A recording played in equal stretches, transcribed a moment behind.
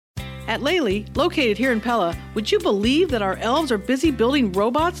At Lely, located here in Pella, would you believe that our elves are busy building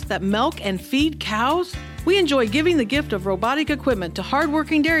robots that milk and feed cows? We enjoy giving the gift of robotic equipment to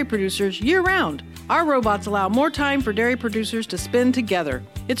hardworking dairy producers year-round. Our robots allow more time for dairy producers to spend together.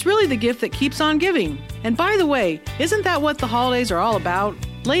 It's really the gift that keeps on giving. And by the way, isn't that what the holidays are all about?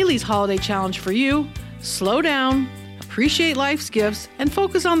 Lely's holiday challenge for you: slow down, appreciate life's gifts, and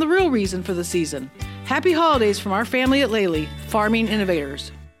focus on the real reason for the season. Happy holidays from our family at Lely, Farming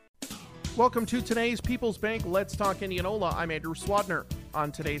Innovators. Welcome to today's People's Bank Let's Talk Indianola. I'm Andrew Swadner.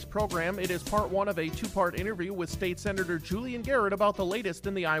 On today's program, it is part one of a two-part interview with State Senator Julian Garrett about the latest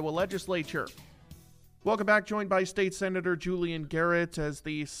in the Iowa Legislature. Welcome back, joined by State Senator Julian Garrett as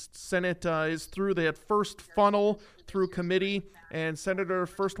the Senate is through that first funnel through committee. And Senator,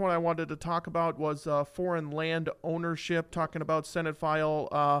 first one I wanted to talk about was foreign land ownership, talking about Senate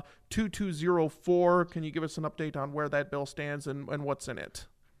File 2204. Can you give us an update on where that bill stands and what's in it?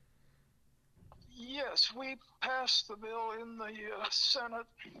 Yes, we passed the bill in the Senate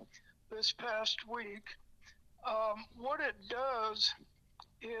this past week. What it does,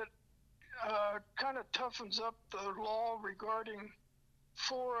 it kind of toughens up the law regarding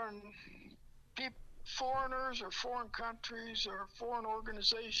foreigners or foreign countries or foreign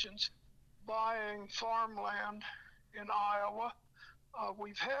organizations buying farmland in Iowa.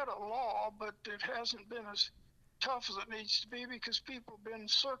 We've had a law, but it hasn't been as tough as it needs to be because people have been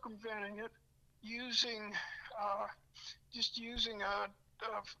circumventing it using a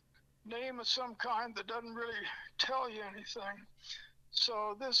name of some kind that doesn't really tell you anything.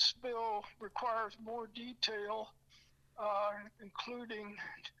 So this bill requires more detail, including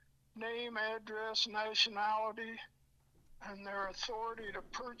name, address, nationality, and their authority to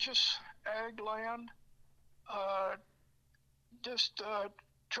purchase ag land.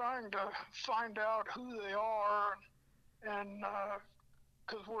 Trying to find out who they are, and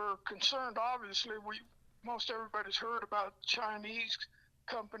because we're concerned, obviously, most everybody's heard about Chinese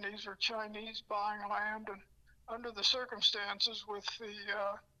companies or Chinese buying land, and under the circumstances with the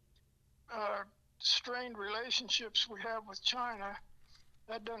strained relationships we have with China,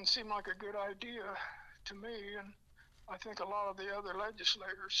 that doesn't seem like a good idea to me, and I think a lot of the other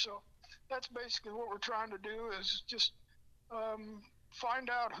legislators. So that's basically what we're trying to do, is just find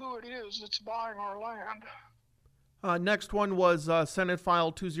out who it is that's buying our land. Next one was Senate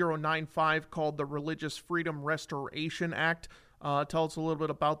File 2095 called the Religious Freedom Restoration Act. Tell us a little bit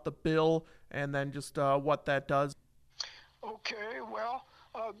about the bill and then just what that does. Okay, well,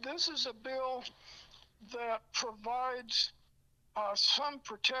 this is a bill that provides some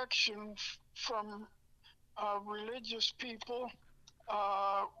protection from religious people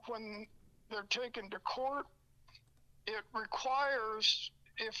when they're taken to court. It requires,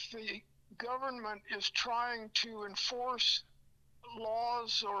 if the government is trying to enforce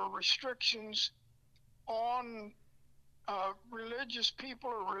laws or restrictions on religious people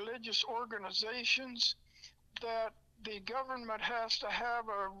or religious organizations, that the government has to have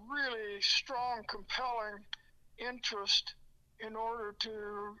a really strong, compelling interest in order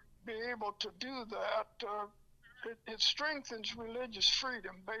to be able to do that. It strengthens religious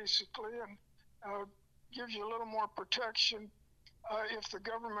freedom, basically, and gives you a little more protection if the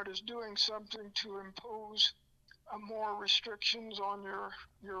government is doing something to impose more restrictions on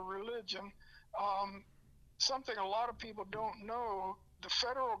your religion. Something a lot of people don't know, the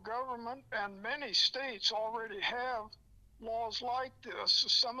federal government and many states already have laws like this.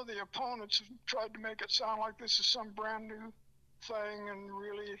 Some of the opponents have tried to make it sound like this is some brand new thing and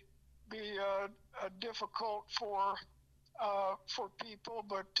really be difficult for people,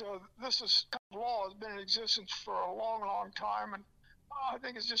 but this law has been in existence for a long, long time, and I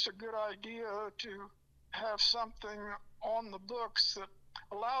think it's just a good idea to have something on the books that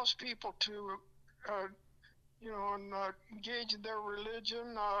allows people to engage in their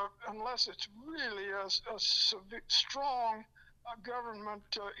religion, unless it's really a strong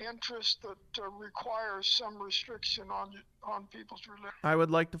government interest that requires some restriction on people's religion. I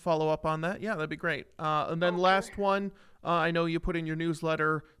would like to follow up on that. Yeah, that'd be great. And then Last one, I know you put in your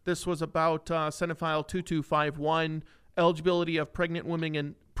newsletter, this was about Senate File 2251, eligibility of pregnant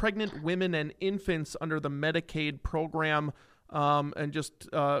women and infants under the Medicaid program. And just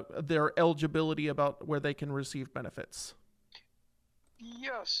their eligibility about where they can receive benefits.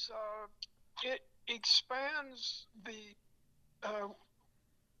 Yes, it expands the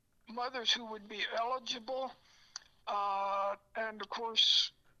mothers who would be eligible, and of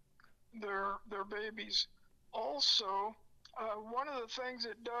course their babies also. One of the things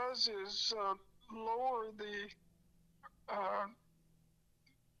it does is lower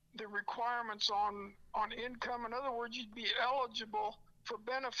the requirements on income. In other words, you'd be eligible for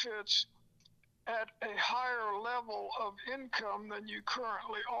benefits at a higher level of income than you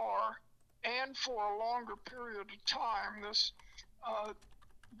currently are, and for a longer period of time.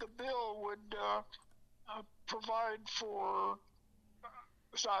 The bill would provide for,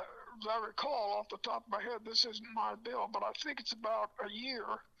 as I recall off the top of my head, this isn't my bill, but I think it's about a year,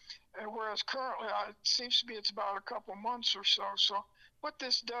 and whereas currently it seems to me it's about a couple months or so. So what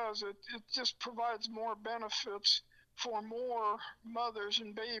this does, it just provides more benefits for more mothers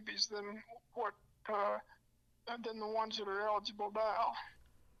and babies than the ones that are eligible now.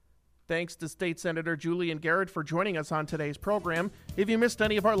 Thanks to State Senator Julian Garrett for joining us on today's program. If you missed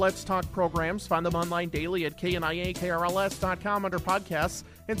any of our Let's Talk programs, find them online daily at kniakrls.com under podcasts,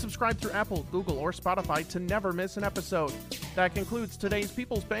 and subscribe through Apple, Google, or Spotify to never miss an episode. That concludes today's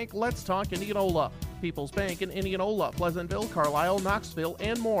People's Bank Let's Talk Indianola. People's Bank in Indianola, Pleasantville, Carlisle, Knoxville,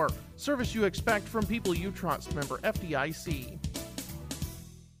 and more. Service you expect from people you trust. Member FDIC.